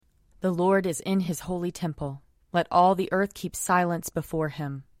The Lord is in his holy temple. Let all the earth keep silence before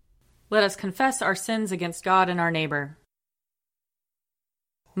him. Let us confess our sins against God and our neighbor.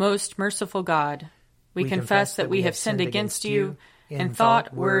 Most merciful God, we confess that we have sinned against you in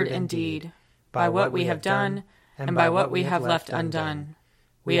thought, word, and deed, by what we have done and by what we have left undone.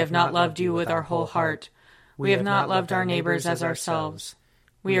 We have not loved you with our whole heart. We have not loved our neighbors as ourselves.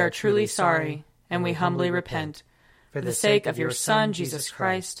 We are truly sorry, and we humbly repent. For the sake of your Son, Jesus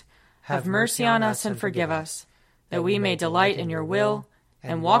Christ, have mercy on us and forgive us, that we may delight in your will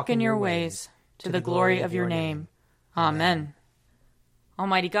and walk in your ways, to the glory of your name. Amen.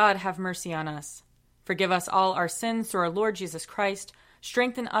 Almighty God, have mercy on us. Forgive us all our sins through our Lord Jesus Christ.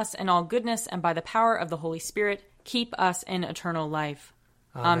 Strengthen us in all goodness, and by the power of the Holy Spirit, keep us in eternal life.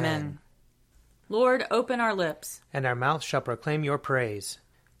 Amen. Lord, open our lips, and our mouth shall proclaim your praise.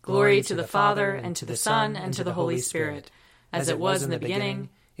 Glory to the Father, and to the Son, and to the Holy Spirit, as it was in the beginning,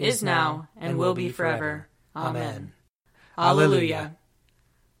 is now, and will be forever. Amen. Alleluia.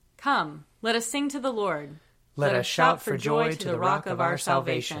 Come, let us sing to the Lord. Let us shout for joy to the rock of our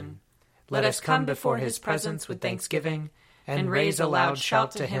salvation. Let us come before his presence with thanksgiving, and raise a loud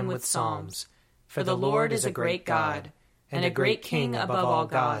shout to him with psalms. For the Lord is a great God, and a great King above all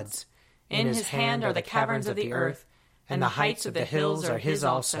gods. In his hand are the caverns of the earth, and the heights of the hills are his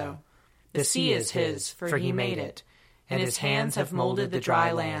also. The sea is his, for he made it, and his hands have molded the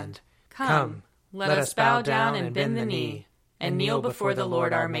dry land. Come, let us bow down and bend the knee, and kneel before the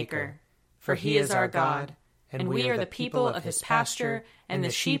Lord our Maker. For he is our God, and we are the people of his pasture and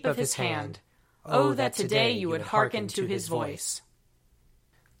the sheep of his hand. Oh, that today you would hearken to his voice.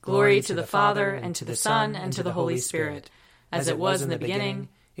 Glory to the Father, and to the Son, and to the Holy Spirit, as it was in the beginning,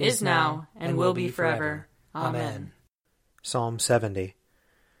 is now, and will be forever. Amen. Psalm 70.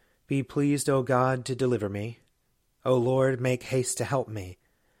 Be pleased, O God, to deliver me. O Lord, make haste to help me.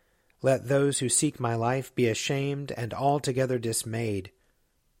 Let those who seek my life be ashamed and altogether dismayed.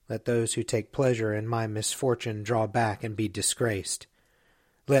 Let those who take pleasure in my misfortune draw back and be disgraced.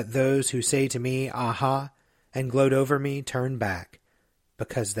 Let those who say to me, Aha, and gloat over me turn back,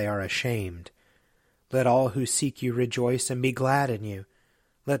 because they are ashamed. Let all who seek you rejoice and be glad in you.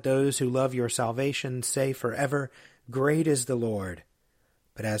 Let those who love your salvation say forever, Great is the Lord.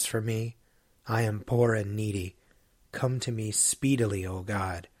 But as for me, I am poor and needy. Come to me speedily, O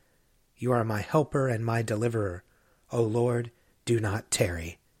God. You are my helper and my deliverer. O Lord, do not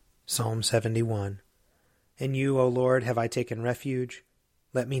tarry. Psalm 71. In you, O Lord, have I taken refuge.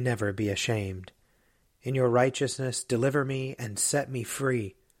 Let me never be ashamed. In your righteousness deliver me and set me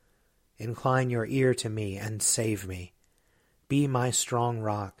free. Incline your ear to me and save me. Be my strong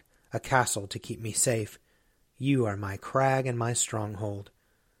rock, a castle to keep me safe. You are my crag and my stronghold.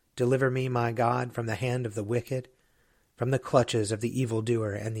 Deliver me, my God, from the hand of the wicked, from the clutches of the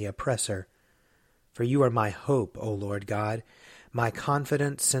evildoer and the oppressor. For you are my hope, O Lord God, my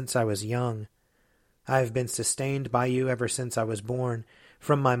confidence since I was young. I have been sustained by you ever since I was born.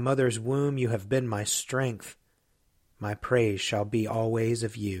 From my mother's womb you have been my strength. My praise shall be always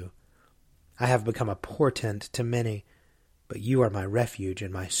of you. I have become a portent to many, but you are my refuge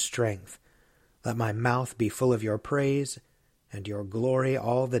and my strength. Let my mouth be full of your praise and your glory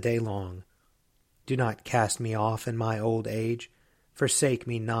all the day long. Do not cast me off in my old age. Forsake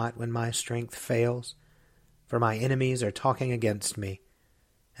me not when my strength fails. For my enemies are talking against me,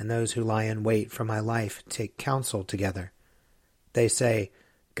 and those who lie in wait for my life take counsel together. They say,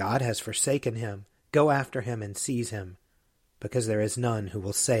 God has forsaken him. Go after him and seize him, because there is none who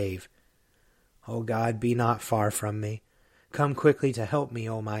will save. O God, be not far from me. Come quickly to help me,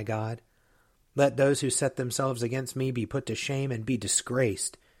 O my God. Let those who set themselves against me be put to shame and be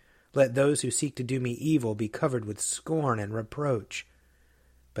disgraced. Let those who seek to do me evil be covered with scorn and reproach.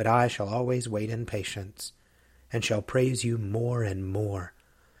 But I shall always wait in patience, and shall praise you more and more.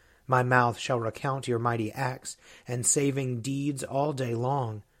 My mouth shall recount your mighty acts and saving deeds all day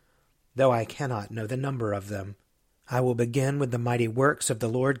long, though I cannot know the number of them. I will begin with the mighty works of the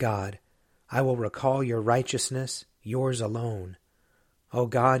Lord God. I will recall your righteousness, yours alone. O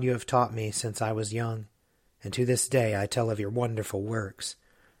God, you have taught me since I was young, and to this day I tell of your wonderful works.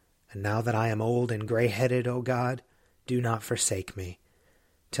 And now that I am old and gray-headed, O God, do not forsake me,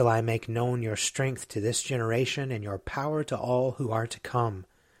 till I make known your strength to this generation and your power to all who are to come.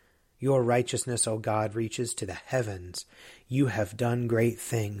 Your righteousness, O God, reaches to the heavens. You have done great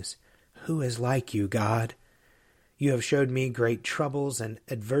things. Who is like you, God? You have showed me great troubles and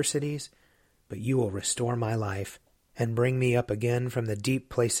adversities, but you will restore my life and bring me up again from the deep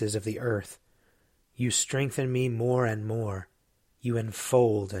places of the earth. You strengthen me more and more. You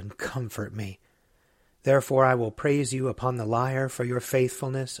enfold and comfort me. Therefore I will praise you upon the lyre for your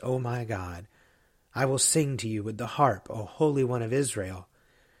faithfulness, O my God. I will sing to you with the harp, O Holy One of Israel.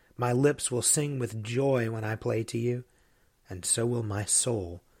 My lips will sing with joy when I play to you, and so will my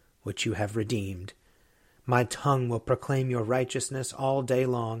soul, which you have redeemed. My tongue will proclaim your righteousness all day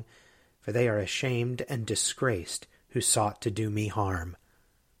long, for they are ashamed and disgraced who sought to do me harm.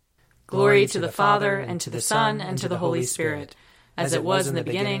 Glory to the Father, and to the Son, and to the Holy Spirit, as it was in the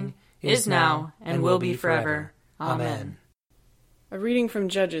beginning, is now, and will be forever. Amen. A reading from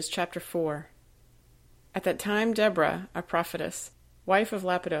Judges chapter 4. At that time Deborah, a prophetess, wife of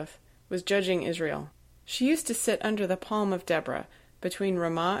Lapidoth, was judging Israel. She used to sit under the palm of Deborah, between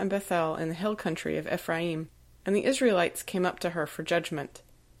Ramah and Bethel in the hill country of Ephraim, and the Israelites came up to her for judgment.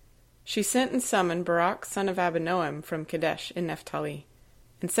 She sent and summoned Barak son of Abinoam from Kadesh in Naphtali,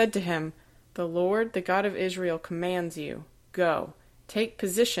 and said to him, The Lord, the God of Israel, commands you, Go, take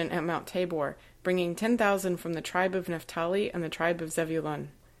position at Mount Tabor, bringing 10,000 from the tribe of Naphtali and the tribe of Zebulun.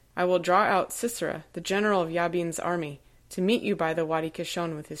 I will draw out Sisera, the general of Jabin's army, to meet you by the Wadi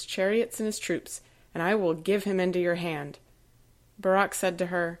Kishon with his chariots and his troops, and I will give him into your hand. Barak said to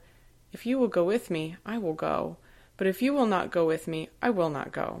her, If you will go with me, I will go, but if you will not go with me, I will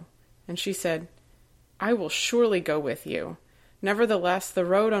not go. And she said, I will surely go with you. Nevertheless, the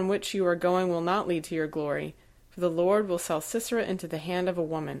road on which you are going will not lead to your glory, for the Lord will sell Sisera into the hand of a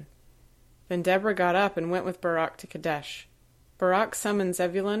woman. Then Deborah got up and went with Barak to Kadesh. Barak summoned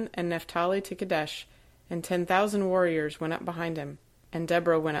Zebulun and Naphtali to Kadesh, and 10,000 warriors went up behind him, and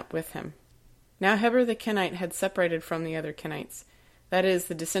Deborah went up with him. Now Heber the Kenite had separated from the other Kenites, that is,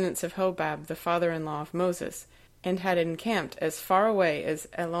 the descendants of Hobab, the father-in-law of Moses, and had encamped as far away as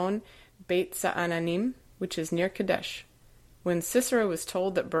Elon Beit Za'ananim, which is near Kadesh. When Sisera was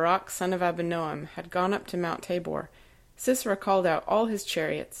told that Barak son of Abinoam had gone up to Mount Tabor, Sisera called out all his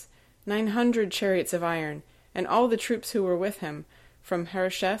chariots, 900 chariots of iron, and all the troops who were with him, from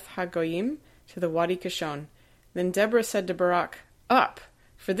Harosheth Hagoyim to the Wadi Kishon. Then Deborah said to Barak, Up!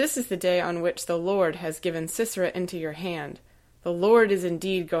 For this is the day on which the Lord has given Sisera into your hand. The Lord is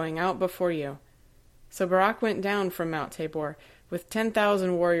indeed going out before you. So Barak went down from Mount Tabor, with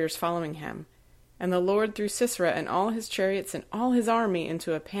 10,000 warriors following him. And the Lord threw Sisera and all his chariots and all his army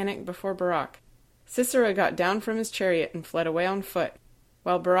into a panic before Barak. Sisera got down from his chariot and fled away on foot,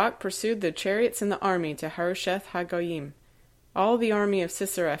 while Barak pursued the chariots and the army to Harosheth Hagoyim. All the army of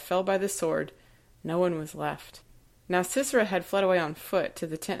Sisera fell by the sword. No one was left. Now Sisera had fled away on foot to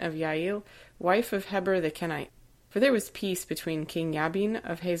the tent of Jael, wife of Heber the Kenite. For there was peace between King Jabin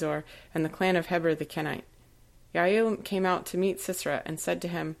of Hazor and the clan of Heber the Kenite. Jael came out to meet Sisera and said to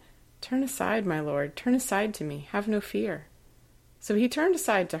him, Turn aside, my lord, turn aside to me, have no fear. So he turned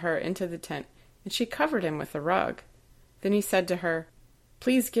aside to her into the tent, and she covered him with a rug. Then he said to her,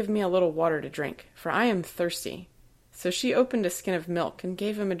 Please give me a little water to drink, for I am thirsty. So she opened a skin of milk and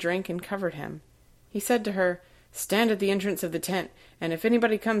gave him a drink and covered him. He said to her, Stand at the entrance of the tent, and if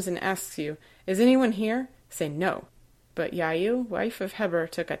anybody comes and asks you, Is anyone here? Say no. But Jael, wife of Heber,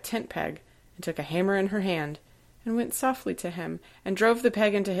 took a tent peg, and took a hammer in her hand, and went softly to him, and drove the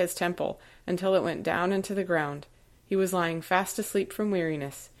peg into his temple, until it went down into the ground. He was lying fast asleep from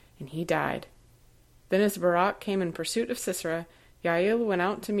weariness, and he died. Then as Barak came in pursuit of Sisera, Jael went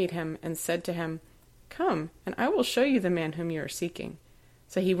out to meet him, and said to him, Come, and I will show you the man whom you are seeking.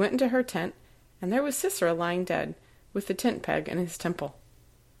 So he went into her tent, and there was Sisera lying dead, with the tent peg in his temple.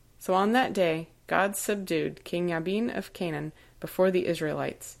 So on that day God subdued King Jabin of Canaan before the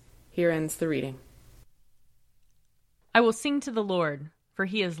Israelites. Here ends the reading. I will sing to the Lord, for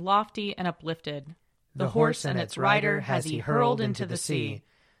he is lofty and uplifted. The horse and its rider has he hurled into the sea.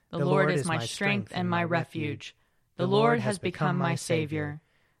 The Lord is my strength and my refuge. The Lord has become my Savior.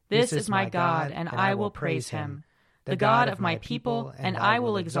 This is my God, and I will praise him. The God of my people, and I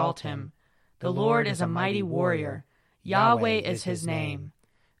will exalt him. The Lord is a mighty warrior. Yahweh is his name.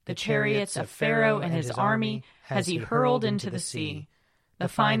 The chariots of Pharaoh and his army has he hurled into the sea. The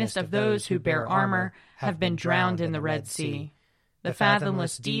finest of those who bear armor have been drowned in the Red Sea. The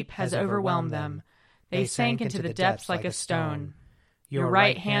fathomless deep has overwhelmed them. They sank into the depths like a stone. Your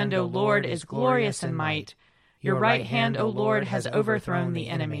right hand, O Lord, is glorious in might. Your right hand, O Lord, has overthrown the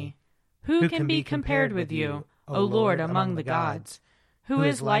enemy. Who can be compared with you, O Lord, among the gods? Who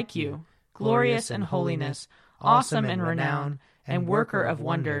is like you, glorious in holiness, awesome in renown, and worker of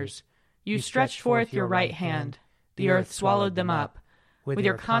wonders? You stretched forth your right hand. The earth swallowed them up. With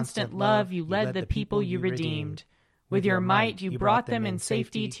your constant love you led the people you redeemed. With your might you brought them in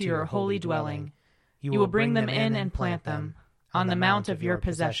safety to your holy dwelling. You will bring them in and plant them on the mount of your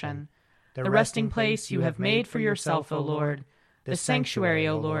possession, the resting place you have made for yourself, O Lord, the sanctuary,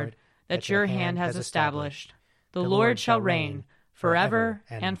 O Lord, that your hand has established. The Lord shall reign forever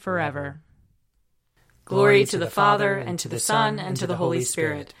and forever. Glory to the Father, and to the Son, and to the Holy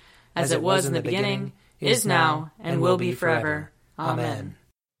Spirit, as it was in the beginning, is now, and will be forever. Amen.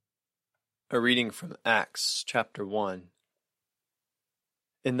 A reading from Acts chapter 1.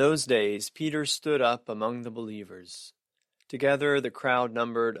 In those days Peter stood up among the believers. Together the crowd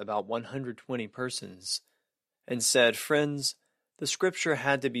numbered about 120 persons, and said, "Friends, the scripture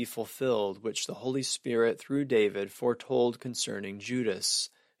had to be fulfilled, which the Holy Spirit through David foretold concerning Judas,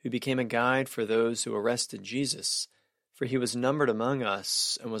 who became a guide for those who arrested Jesus, for he was numbered among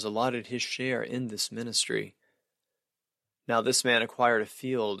us and was allotted his share in this ministry. Now this man acquired a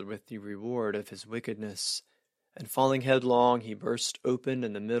field with the reward of his wickedness, and falling headlong he burst open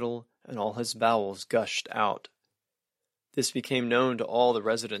in the middle, and all his bowels gushed out. This became known to all the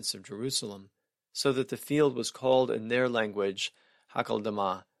residents of Jerusalem, so that the field was called in their language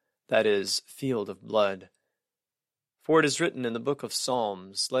Hakeldama, that is, field of blood. For it is written in the book of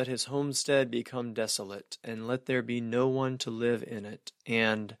Psalms, Let his homestead become desolate, and let there be no one to live in it,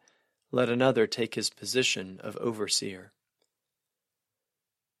 and let another take his position of overseer.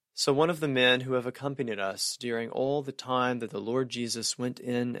 So one of the men who have accompanied us during all the time that the Lord Jesus went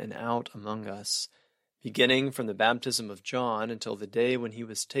in and out among us, beginning from the baptism of John until the day when he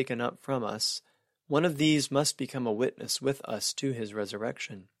was taken up from us, one of these must become a witness with us to his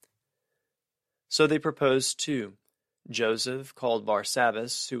resurrection. So they proposed two, Joseph, called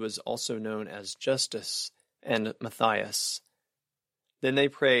Barsabbas, who was also known as Justus, and Matthias. Then they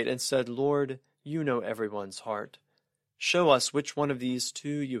prayed and said, Lord, you know everyone's heart. Show us which one of these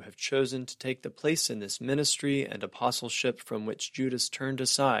two you have chosen to take the place in this ministry and apostleship from which Judas turned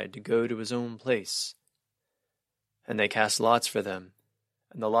aside to go to his own place. And they cast lots for them,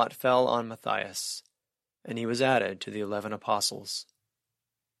 and the lot fell on Matthias, and he was added to the 11 apostles.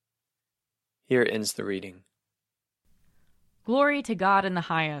 Here ends the reading. Glory to God in the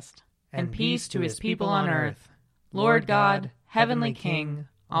highest, and peace to his people on earth. Lord God, heavenly King,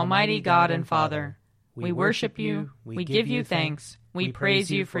 almighty God and Father, we worship you, we give you thanks, we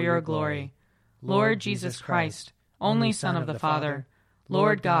praise you for your glory. Lord Jesus Christ, only Son of the Father,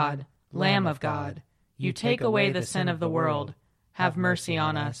 Lord God, Lamb of God, you take away the sin of the world. Have mercy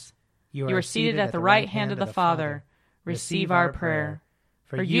on us. You are seated at the right hand of the Father. Receive our prayer.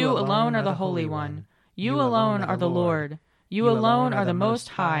 For you alone are the Holy One. You alone are the Lord. You alone are the Most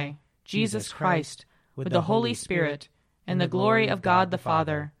High, Jesus Christ, with the Holy Spirit, and the glory of God the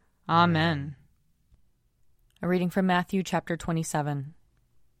Father. Amen. A reading from Matthew chapter 27.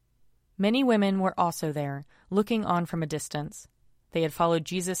 Many women were also there, looking on from a distance. They had followed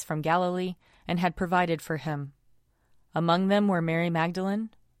Jesus from Galilee and had provided for him. Among them were Mary Magdalene,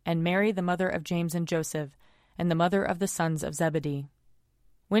 and Mary the mother of James and Joseph, and the mother of the sons of Zebedee.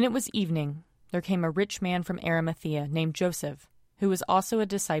 When it was evening, there came a rich man from Arimathea named Joseph, who was also a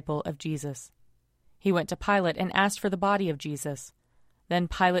disciple of Jesus. He went to Pilate and asked for the body of Jesus. Then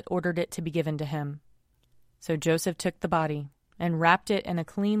Pilate ordered it to be given to him. So Joseph took the body, and wrapped it in a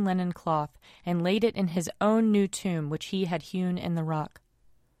clean linen cloth, and laid it in his own new tomb which he had hewn in the rock.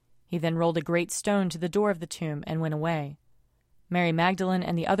 He then rolled a great stone to the door of the tomb and went away. Mary Magdalene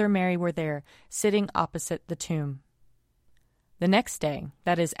and the other Mary were there, sitting opposite the tomb. The next day,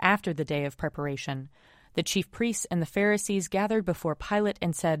 that is, after the day of preparation, the chief priests and the Pharisees gathered before Pilate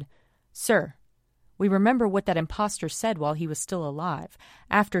and said, Sir, we remember what that impostor said while he was still alive.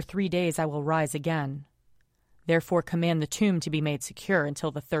 After 3 days I will rise again. Therefore command the tomb to be made secure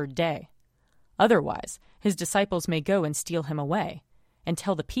until the 3rd day. Otherwise, his disciples may go and steal him away, and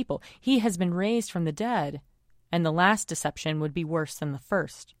tell the people he has been raised from the dead, and the last deception would be worse than the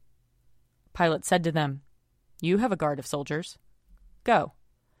first. Pilate said to them, You have a guard of soldiers. Go,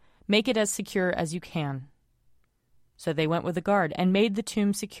 make it as secure as you can. So they went with the guard and made the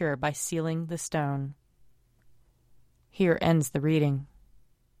tomb secure by sealing the stone. Here ends the reading.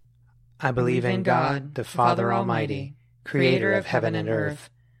 I believe in God, the Father Almighty, creator of heaven and earth.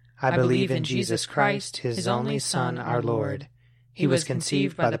 I believe in Jesus Christ, his only Son, our Lord. He was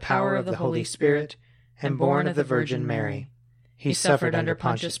conceived by the power of the Holy Spirit and born of the Virgin Mary. He suffered under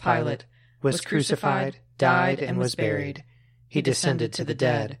Pontius Pilate, was crucified, died, and was buried. He descended to the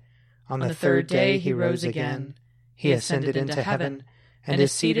dead. On the 3rd day he rose again. He ascended into heaven and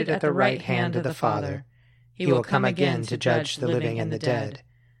is seated at the right hand of the Father. He will come again to judge the living and the dead.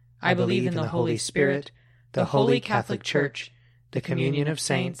 I believe in the Holy Spirit, the Holy Catholic Church, the communion of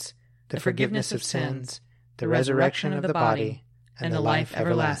saints, the forgiveness of sins, the resurrection of the body, and the life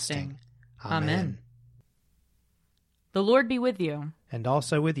everlasting. Amen. The Lord be with you. And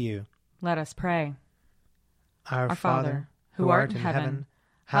also with you. Let us pray. Our Father, who art in heaven,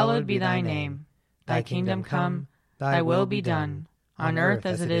 hallowed be thy name. Thy kingdom come, thy will be done, on earth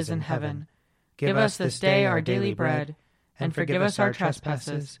as it is in heaven. Give us this day our daily bread, and forgive us our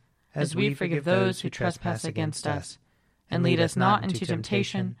trespasses, as we forgive those who trespass against us. And lead us not into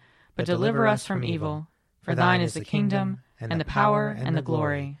temptation, but deliver us from evil. For thine is the kingdom, and the power, and the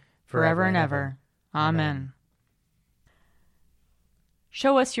glory, forever and ever. Amen.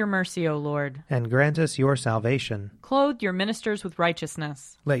 Show us your mercy, O Lord, and grant us your salvation. Clothe your ministers with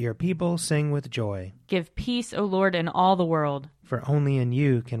righteousness. Let your people sing with joy. Give peace, O Lord, in all the world. For only in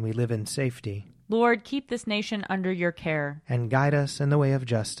you can we live in safety. Lord, keep this nation under your care, and guide us in the way of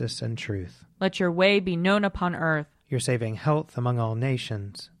justice and truth. Let your way be known upon earth, your saving health among all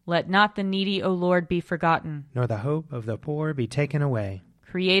nations. Let not the needy, O Lord, be forgotten, nor the hope of the poor be taken away.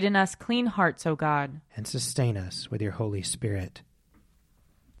 Create in us clean hearts, O God, and sustain us with your Holy Spirit.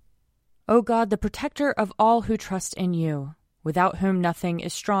 O God, the protector of all who trust in you, without whom nothing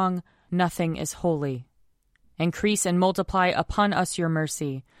is strong, nothing is holy. Increase and multiply upon us your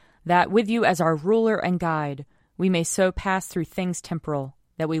mercy, that with you as our ruler and guide, we may so pass through things temporal,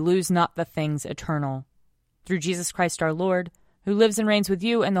 that we lose not the things eternal. Through Jesus Christ our Lord, who lives and reigns with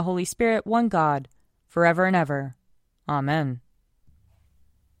you and the Holy Spirit, one God, forever and ever. Amen.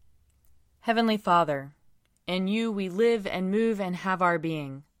 Heavenly Father, in you we live and move and have our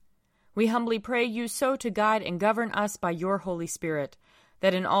being. We humbly pray you so to guide and govern us by your Holy Spirit,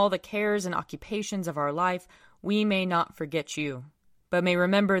 that in all the cares and occupations of our life we may not forget you, but may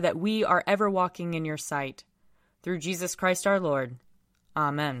remember that we are ever walking in your sight. Through Jesus Christ our Lord.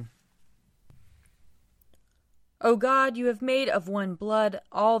 Amen. O God, you have made of one blood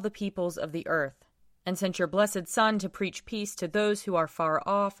all the peoples of the earth, and sent your blessed Son to preach peace to those who are far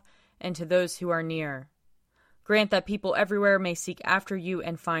off and to those who are near. Grant that people everywhere may seek after you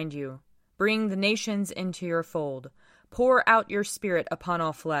and find you. Bring the nations into your fold. Pour out your Spirit upon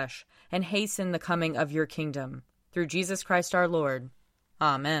all flesh, and hasten the coming of your kingdom. Through Jesus Christ our Lord.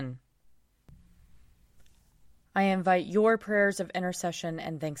 Amen. I invite your prayers of intercession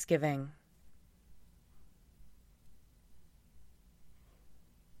and thanksgiving.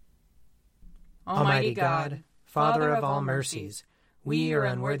 Almighty God, Father of all mercies, we, your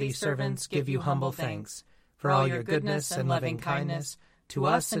unworthy servants, give you humble thanks for all your goodness and loving kindness to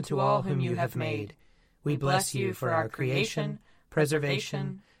us and to all whom you have made. We bless you for our creation,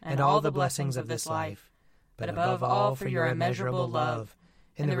 preservation, and all the blessings of this life, but above all for your immeasurable love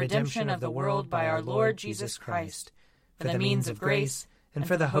in the redemption of the world by our Lord Jesus Christ, for the means of grace and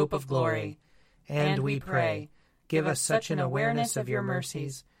for the hope of glory. And we pray, give us such an awareness of your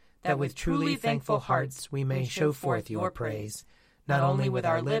mercies that with truly thankful hearts we may show forth your praise, not only with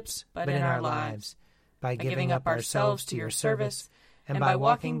our lips but in our lives, by giving up ourselves to your service, and by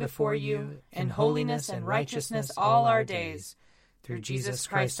walking before you in holiness and righteousness all our days, through Jesus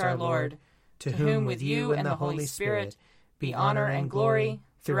Christ our Lord, to whom with you and the Holy Spirit be honor and glory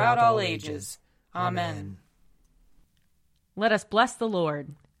throughout all ages. Amen. Let us bless the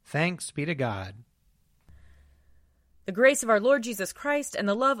Lord. Thanks be to God. The grace of our Lord Jesus Christ and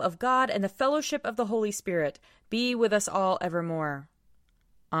the love of God and the fellowship of the Holy Spirit be with us all evermore.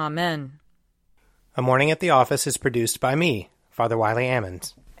 Amen. A Morning at the Office is produced by me, Father Wiley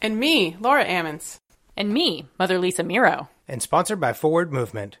Ammons. And me, Laura Ammons. And me, Mother Lisa Meirow. And sponsored by Forward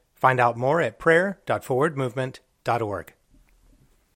Movement. Find out more at prayer.forwardmovement.org.